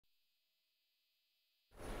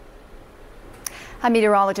I'm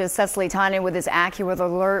meteorologist Cecily Tynan with this accurate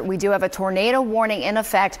alert. We do have a tornado warning in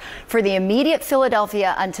effect for the immediate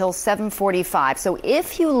Philadelphia until 7:45. So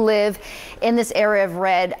if you live in this area of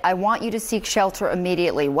red, I want you to seek shelter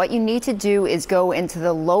immediately. What you need to do is go into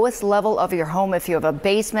the lowest level of your home. If you have a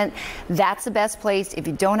basement, that's the best place. If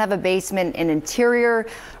you don't have a basement, an interior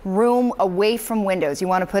room away from windows. You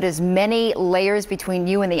want to put as many layers between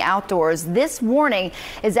you and the outdoors. This warning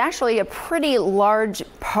is actually a pretty large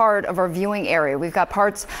part of our viewing area. We've got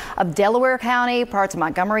parts of Delaware County, parts of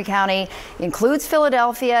Montgomery County, includes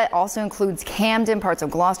Philadelphia, also includes Camden, parts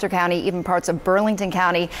of Gloucester County, even parts of Burlington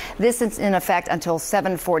County. This is in effect until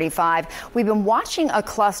 7:45. We've been watching a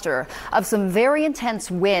cluster of some very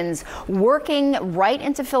intense winds working right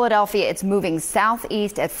into Philadelphia. It's moving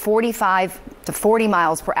southeast at 45 to 40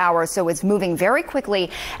 miles per hour, so it's moving very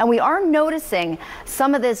quickly, and we are noticing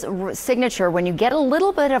some of this signature. When you get a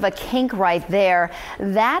little bit of a kink right there,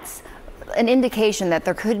 that's an indication that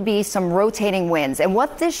there could be some rotating winds. And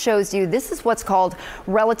what this shows you, this is what's called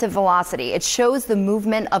relative velocity. It shows the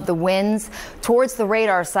movement of the winds towards the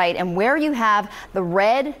radar site, and where you have the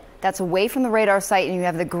red that's away from the radar site and you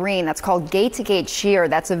have the green, that's called gate-to-gate shear.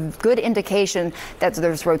 That's a good indication that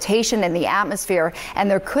there's rotation in the atmosphere,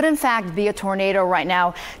 and there could in fact be a tornado right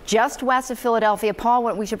now just west of Philadelphia. Paul,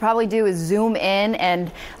 what we should probably do is zoom in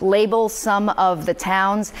and label some of the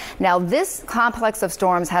towns. Now, this complex of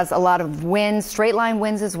storms has a lot of winds, straight line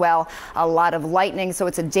winds as well, a lot of lightning, so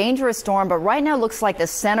it's a dangerous storm, but right now looks like the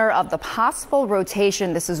center of the possible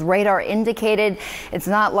rotation. This is radar indicated. It's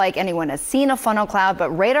not like anyone has seen a funnel cloud,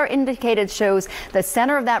 but radar indicated shows the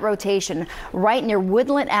center of that rotation right near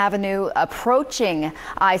Woodland Avenue, approaching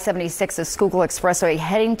I-76's Schuylkill Expressway,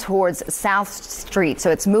 heading towards South Street.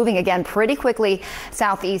 So it's moving again pretty quickly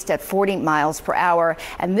southeast at 40 miles per hour.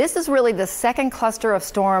 And this is really the second cluster of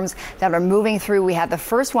storms that are moving through. We had the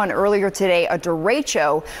first one earlier today, a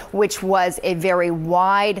derecho, which was a very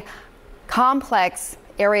wide, complex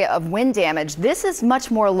area of wind damage. This is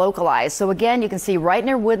much more localized. So again, you can see right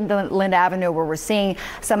near Woodland Avenue where we're seeing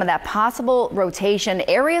some of that possible rotation.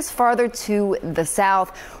 Areas farther to the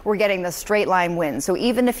south, we're getting the straight line winds. So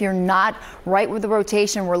even if you're not right with the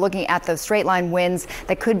rotation, we're looking at the straight line winds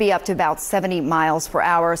that could be up to about 70 miles per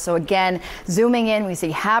hour. So again, zooming in, we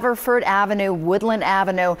see Haverford Avenue, Woodland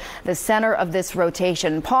Avenue, the center of this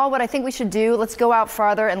rotation. Paul, what I think we should do, let's go out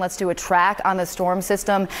farther and let's do a track on the storm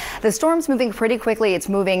system. The storm's moving pretty quickly.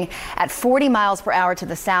 It's moving at 40 miles per hour to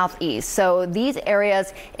the southeast. So these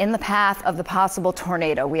areas in the path of the possible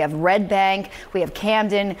tornado. We have Red Bank, we have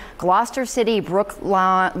Camden, Gloucester City,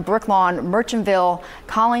 Brooklawn, Merchantville,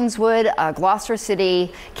 Collingswood, Gloucester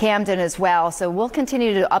City, Camden as well. So we'll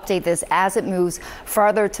continue to update this as it moves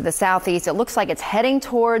farther to the southeast. It looks like it's heading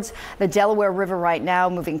towards the Delaware River right now,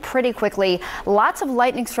 moving pretty quickly. Lots of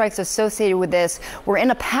lightning strikes associated with this. We're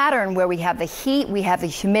in a pattern where we have the heat, we have the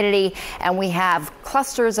humidity, and we have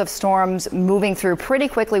clusters of storms moving through pretty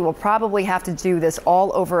quickly. We'll probably have to do this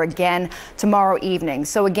all over again tomorrow evening.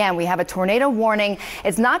 So again, we have a tornado warning.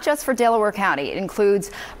 It's not just for Delaware County. It includes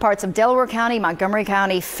parts of Delaware County, Montgomery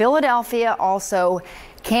County, Philadelphia, also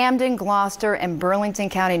Camden, Gloucester, and Burlington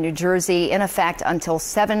County, New Jersey, in effect until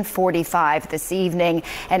 7:45 this evening,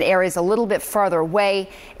 and areas a little bit farther away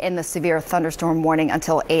in the severe thunderstorm warning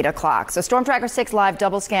until 8 o'clock. So Storm Tracker 6 live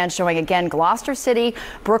double scan showing again Gloucester City,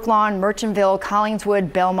 Brooklawn, Merchantville,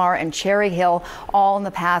 Collingswood, Belmar, and Cherry Hill, all in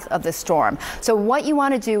the path of the storm. So what you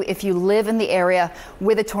want to do if you live in the area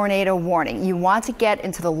with a tornado warning, you want to get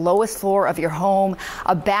into the lowest floor of your home,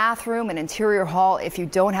 a bathroom, an interior hall. If you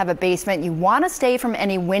don't have a basement, you want to stay from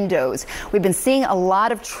any windows. We've been seeing a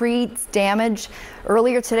lot of tree damage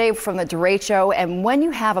earlier today from the derecho, and when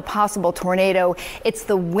you have a possible tornado, it's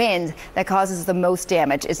the wind that causes the most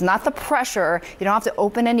damage. It's not the pressure. You don't have to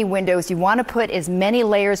open any windows. You want to put as many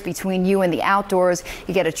layers between you and the outdoors.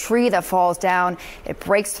 You get a tree that falls down, it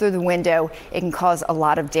breaks through the window, it can cause a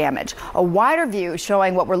lot of damage. A wider view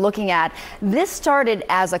showing what we're looking at. This started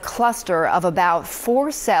as a cluster of about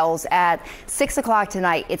 4 cells at 6 o'clock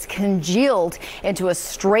tonight. It's congealed into a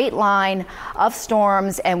straight line of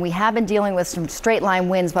storms, and we have been dealing with some straight line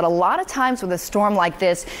winds, but a lot of times with a storm like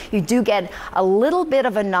this, you do get a little bit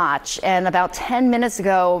of a notch. And about 10 minutes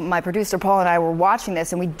ago, my producer Paul and I were watching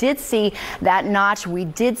this, and we did see that notch. We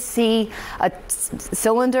did see a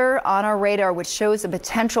cylinder on our radar, which shows the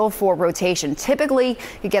potential for rotation. Typically,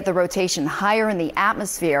 you get the rotation higher in the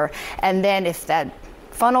atmosphere, and then if that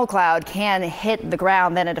funnel cloud can hit the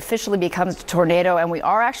ground, then it officially becomes a tornado, and we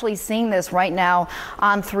are actually seeing this right now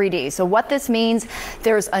on 3D. So what this means,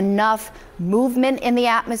 there's enough movement in the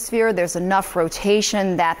atmosphere. There's enough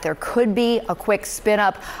rotation that there could be a quick spin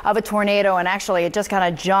up of a tornado. And actually, it just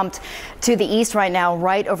kind of jumped to the east right now,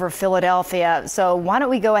 right over Philadelphia. So why don't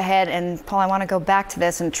we go ahead and, Paul, I want to go back to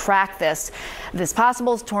this and track this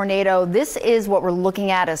possible tornado. This is what we're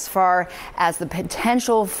looking at as far as the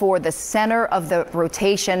potential for the center of the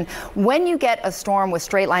rotation. When you get a storm with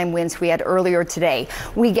straight line winds we had earlier today,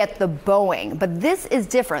 we get the bowing, but this is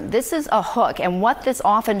different. This is a hook, and what this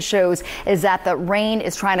often shows is that the rain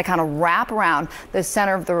is trying to kind of wrap around the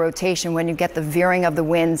center of the rotation when you get the veering of the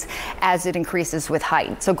winds as it increases with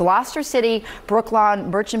height. So Gloucester City,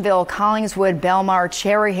 Brookline, Merchantville, Collingswood, Belmar,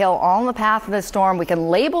 Cherry Hill, all in the path of the storm. We can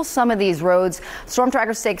label some of these roads. Storm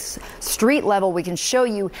Tracker 6 street level, we can show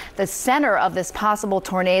you the center of this possible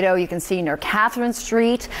tornado. You can see near Catherine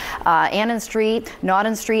Street, Annan Street,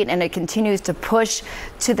 Nauden Street, and it continues to push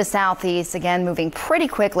to the southeast, again moving pretty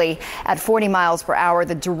quickly at 40 miles per hour.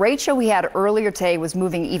 The derecho we had earlier today was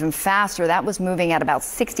moving even faster. That was moving at about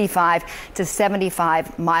 65 to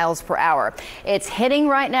 75 miles per hour. It's hitting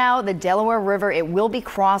right now the Delaware River. It will be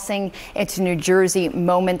crossing into New Jersey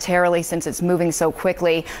momentarily since it's moving so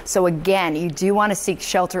quickly. So again, you do want to seek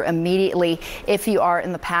shelter immediately if you are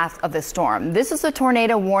in the path of the storm. This is a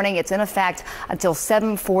tornado warning. It's in effect until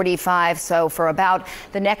 7:45. So for about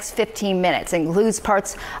the next 15 minutes. It includes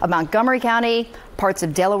parts of Montgomery County, parts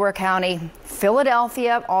of Delaware County,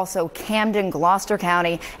 Philadelphia, also Camden, Gloucester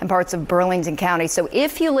County, and parts of Burlington County. So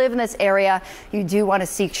if you live in this area, you do want to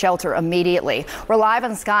seek shelter immediately. We're live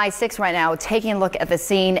on Sky 6 right now, taking a look at the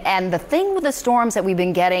scene. And the thing with the storms that we've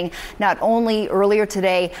been getting, not only earlier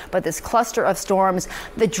today, but this cluster of storms,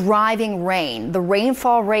 the driving rain, the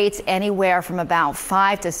rainfall rates anywhere from about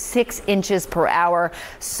 5 to 6 inches per hour.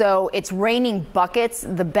 So it's raining buckets.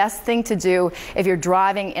 The best thing to do if you're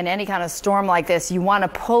driving in any kind of storm like this, you want to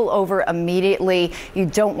pull over immediately. You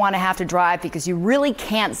don't want to have to drive because you really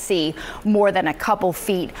can't see more than a couple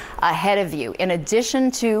feet ahead of you. In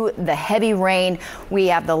addition to the heavy rain, we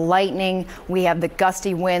have the lightning, we have the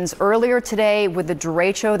gusty winds. Earlier today with the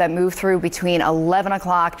derecho that moved through between 11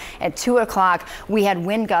 o'clock and 2 o'clock, we had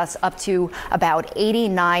wind gusts up to about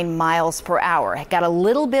 89 miles per hour. It got a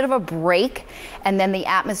little bit of a break, and then the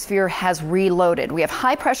atmosphere has reloaded. We have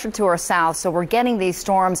high pressure to our south, so we're getting these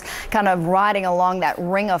storms kind of riding along that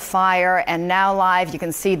ring of fire. And now live, you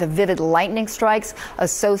can see the vivid lightning strikes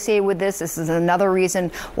associated with this. This is another reason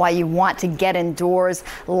why you want to get indoors.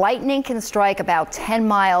 Lightning can strike about 10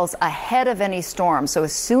 miles ahead of any storm. So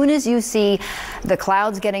as soon as you see the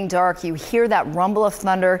clouds getting dark, you hear that rumble of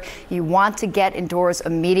thunder, you want to get indoors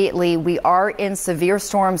immediately. We are in severe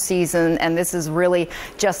storm season, and this is really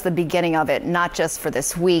just the beginning of it, not just for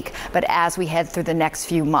this week, but as we head through the next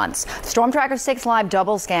few months. Storm Tracker 6 live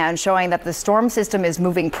double scan showing that the storm system is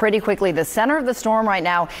moving pretty quickly. The center of the storm right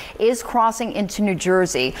now is crossing into New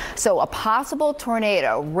Jersey. So a possible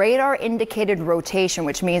tornado, radar indicated rotation,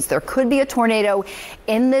 which means there could be a tornado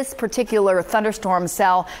in this particular thunderstorm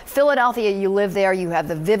cell. Philadelphia, you live there, you have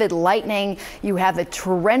the vivid lightning, you have the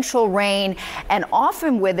torrential rain, and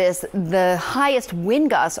often with this, the highest wind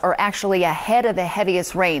gusts are actually ahead of the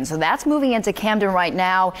heaviest rain. So that's moving into Camden right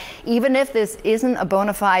now. Even if this isn't a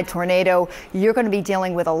bona fide tornado, you're going to be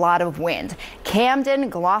dealing with a lot of wind. Camden,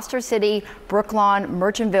 Gloucester City, Brookline,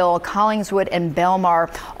 Merchantville, Collingswood, and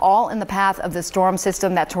Belmar, all in the path of the storm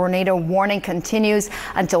system. That tornado warning continues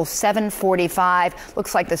until 7:45.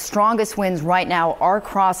 Looks like the strongest winds right now are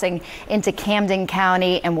crossing into Camden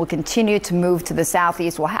County and will continue to move to the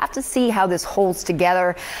southeast. We'll have to see how this holds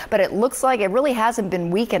together, but it looks like it really hasn't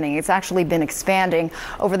been weakening. It's actually been expanding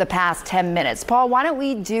over the past 10 minutes. Paul, why don't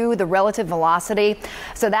we do the relative velocity?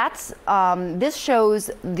 So that's this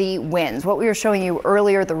shows the winds. What we were showing you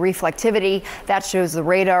earlier, the reflectivity, that shows the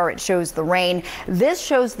radar, it shows the rain. This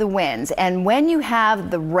shows the winds, and when you have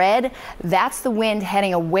the red, that's the wind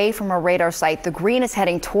heading away from our radar site. The green is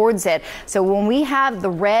heading towards it. So when we have the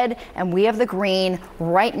red and we have the green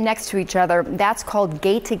right next to each other, that's called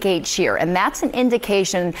gate-to-gate shear, and that's an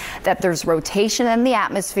indication that there's rotation in the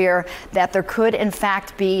atmosphere, that there could in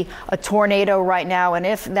fact be a tornado right now, and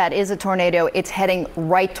if that is a tornado, it's heading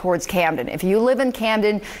right towards Camden. If you live in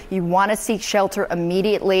Camden, you want to seek shelter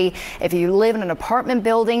immediately. If you live in an apartment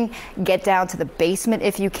building, get down to the basement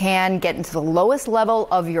if you can, get into the lowest level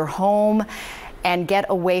of your home. and get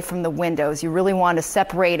away from the windows. You really want to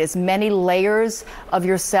separate as many layers of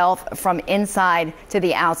yourself from inside to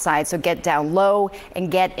the outside. So get down low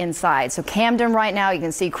and get inside. So Camden right now, you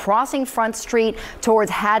can see crossing Front Street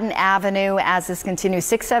towards Haddon Avenue as this continues.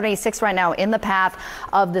 676 right now in the path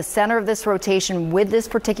of the center of this rotation with this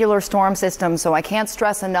particular storm system. So I can't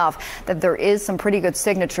stress enough that there is some pretty good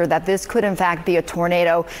signature that this could in fact be a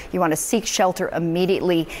tornado. You want to seek shelter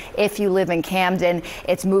immediately if you live in Camden.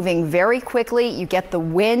 It's moving very quickly. You get the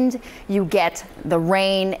wind, you get the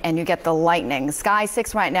rain, and you get the lightning. Sky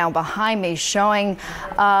 6 right now behind me showing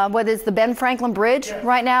what is the Ben Franklin Bridge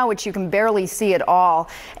right now, which you can barely see at all.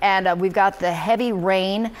 And we've got the heavy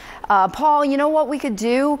rain. Paul, you know what we could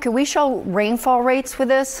do? Could we show rainfall rates with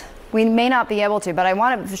this? We may not be able to, but I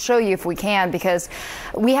want to show you if we can, because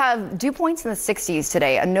we have dew points in the 60s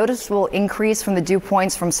today, a noticeable increase from the dew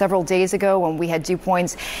points from several days ago when we had dew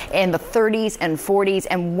points in the 30s and 40s.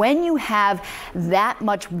 And when you have that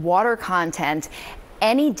much water content,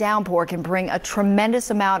 any downpour can bring a tremendous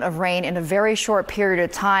amount of rain in a very short period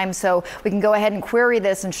of time. So we can go ahead and query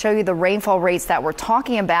this and show you the rainfall rates that we're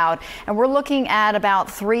talking about. And we're looking at about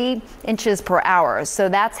 3 inches per hour. So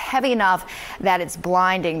that's heavy enough that it's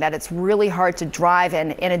blinding, that it's really hard to drive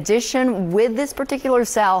in. In addition, with this particular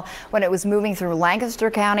cell, when it was moving through Lancaster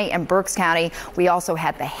County and Berks County, we also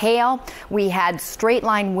had the hail. We had straight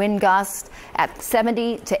line wind gusts at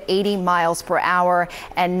 70 to 80 miles per hour.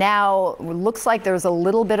 And now it looks like there's a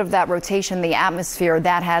little bit of that rotation in the atmosphere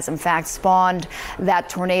that has in fact spawned that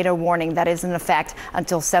tornado warning that is in effect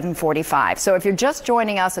until 7:45. So if you're just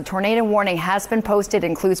joining us, a tornado warning has been posted. It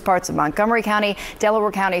includes parts of Montgomery County, Delaware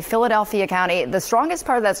County, Philadelphia County. The strongest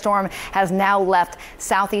part of that storm has now left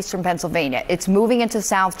southeastern Pennsylvania. It's moving into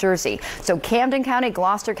South Jersey. So Camden County,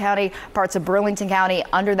 Gloucester County, parts of Burlington County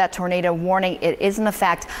under that tornado warning. It is in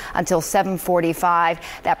effect until 7:45.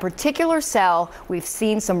 That particular cell, we've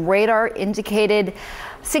seen some radar indicated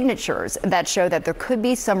signatures that show that there could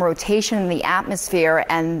be some rotation in the atmosphere,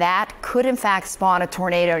 and that could in fact spawn a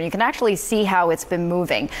tornado. And you can actually see how it's been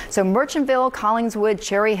moving. So Merchantville, Collingswood,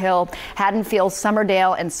 Cherry Hill, Haddonfield,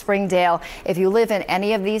 Summerdale, and Springdale. If you live in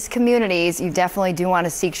any of these communities, you definitely do want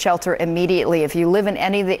to seek shelter immediately. If you live in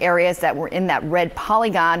any of the areas that were in that red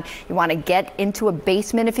polygon, you want to get into a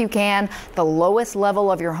basement if you can, the lowest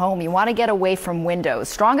level of your home. You want to get away from windows.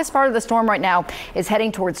 Strongest part of the storm right now is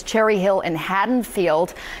heading towards Cherry Hill and Haddonfield.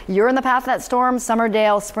 You're in the path of that storm,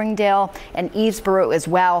 Summerdale, Springdale, and Eastboro as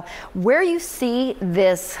well. Where you see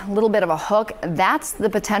this little bit of a hook, that's the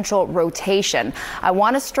potential rotation. I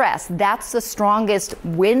want to stress that's the strongest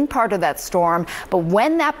wind part of that storm, but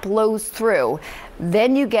when that blows through,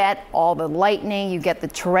 then you get all the lightning, you get the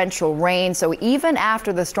torrential rain. So even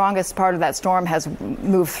after the strongest part of that storm has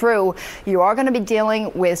moved through, you are going to be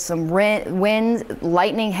dealing with some winds,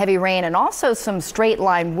 lightning, heavy rain, and also some straight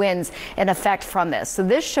line winds in effect from this. So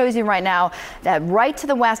this shows you right now that right to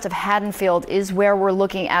the west of Haddonfield is where we're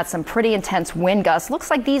looking at some pretty intense wind gusts.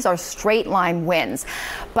 Looks like these are straight line winds.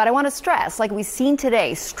 But I want to stress, like we've seen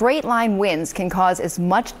today, straight line winds can cause as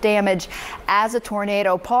much damage as a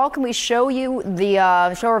tornado. Paul, can we show you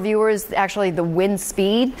show our viewers actually the wind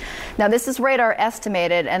speed? Now this is radar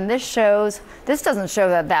estimated, and this doesn't show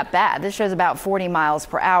that bad. This shows about 40 miles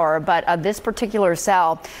per hour, but this particular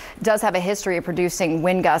cell does have a history of producing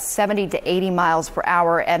wind gusts 70 to 80 miles per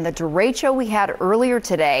hour, and the derecho we had earlier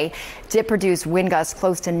today did produce wind gusts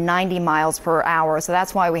close to 90 miles per hour. So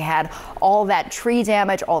that's why we had all that tree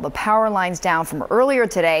damage, all the power lines down from earlier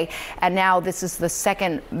today, and now this is the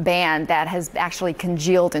second band that has actually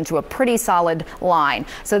congealed into a pretty solid line.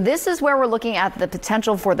 So this is where we're looking at the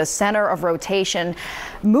potential for the center of rotation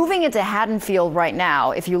moving into Haddonfield right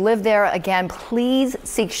now. If you live there, again, please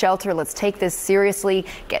seek shelter. Let's take this seriously.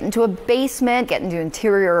 Get into a basement, get into an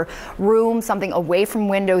interior room, something away from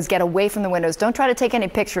windows, get away from the windows. Don't try to take any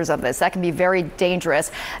pictures of this. That can be very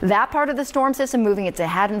dangerous. That part of the storm system moving into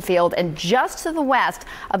Haddonfield, and just to the west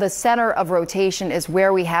of the center of rotation is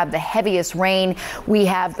where we have the heaviest rain. We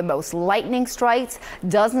have the most lightning strikes,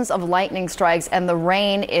 dozens of lightning strikes, and the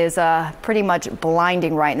rain is pretty much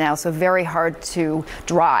blinding right now, so very hard to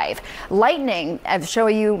drive. Lightning, I've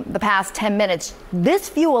shown you the past 10 minutes. This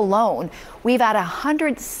view alone, we've had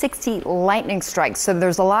 160 lightning strikes, so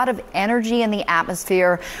there's a lot of energy in the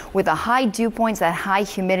atmosphere. With the high dew points, that high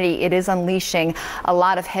humidity, it is unleashing a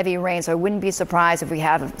lot of heavy rain, so I wouldn't be surprised if we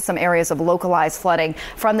have some areas of localized flooding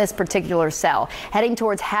from this particular cell. Heading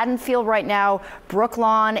towards Haddonfield right now,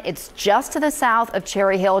 Brooklawn, it's just to the south of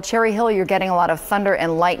Cherry Hill. Cherry Hill, you're getting a lot of thunder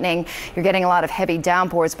and lightning. You're getting a lot of heavy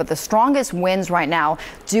downpours, but the strongest winds right now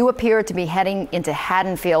do appear to be heading into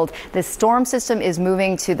Haddonfield. This storm system is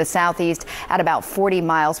moving to the southeast at about 40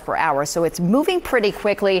 miles per hour. So it's moving pretty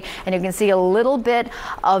quickly, and you can see a little bit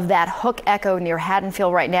of that hook echo near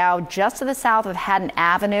Haddonfield right now, just to the south of Haddon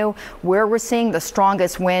Avenue, where we're seeing the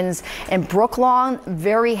strongest winds. In Brooklawn,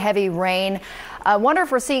 very heavy rain. I wonder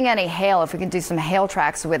if we're seeing any hail, if we can do some hail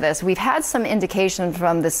tracks with this. We've had some indication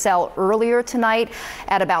from the cell earlier tonight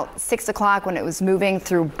at about 6 o'clock when it was moving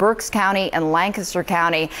through Berks County and Lancaster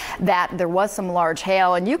County that there was some large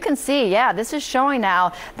hail. And you can see, yeah, this is showing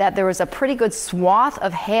now that there was a pretty good swath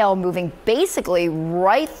of hail moving basically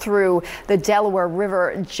right through the Delaware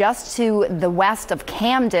River just to the west of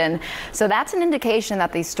Camden. So that's an indication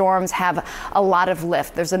that these storms have a lot of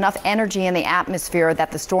lift. There's enough energy in the atmosphere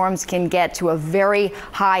that the storms can get to a very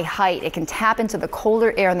high height. It can tap into the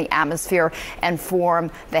colder air in the atmosphere and form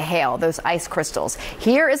the hail, those ice crystals.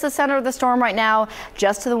 Here is the center of the storm right now,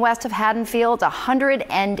 just to the west of Haddonfield.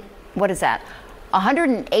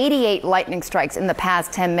 188 lightning strikes in the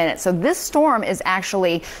past 10 minutes. So this storm is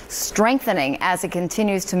actually strengthening as it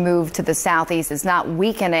continues to move to the southeast. It's not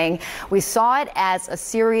weakening. We saw it as a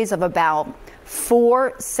series of about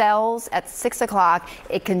 4 cells at 6 o'clock.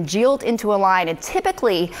 It congealed into a line, and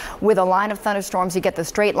typically with a line of thunderstorms you get the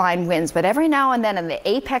straight line winds, but every now and then in the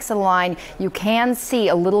apex of the line you can see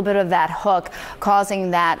a little bit of that hook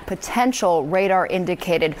causing that potential radar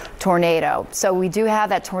indicated tornado. So we do have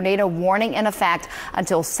that tornado warning in effect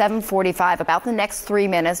until 7:45, about the next 3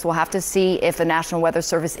 minutes. We'll have to see if the National Weather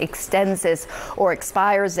Service extends this or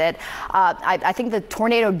expires it. I think the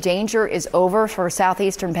tornado danger is over for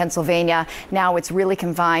southeastern Pennsylvania. Now it's really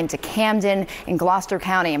confined to Camden and Gloucester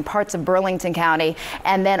County and parts of Burlington County,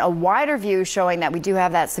 and then a wider view showing that we do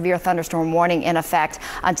have that severe thunderstorm warning in effect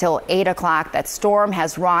until 8 o'clock. That storm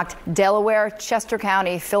has rocked Delaware, Chester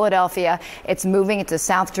County, Philadelphia. It's moving into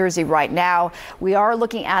South Jersey right now. We are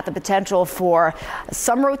looking at the potential for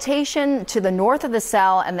some rotation to the north of the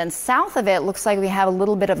cell, and then south of it looks like we have a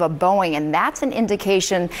little bit of a bowing, and that's an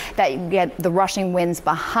indication that you get the rushing winds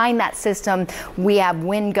behind that system. We have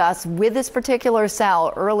wind gusts with this particular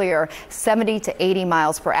cell earlier, 70 to 80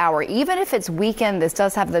 miles per hour. Even if it's weakened, this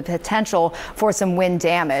does have the potential for some wind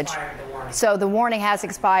damage. So the warning has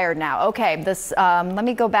expired now. Okay, this let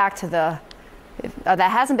me go back to the that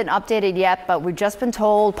hasn't been updated yet, but we've just been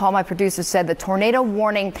told, Paul, my producer, said the tornado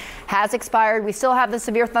warning has expired. We still have the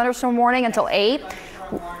severe thunderstorm warning until 8.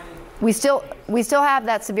 We still have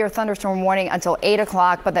that severe thunderstorm warning until 8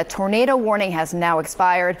 o'clock, but that tornado warning has now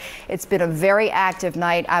expired. It's been a very active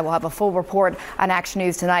night. I will have a full report on Action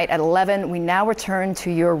News tonight at 11. We now return to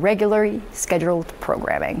your regularly scheduled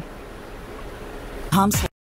programming.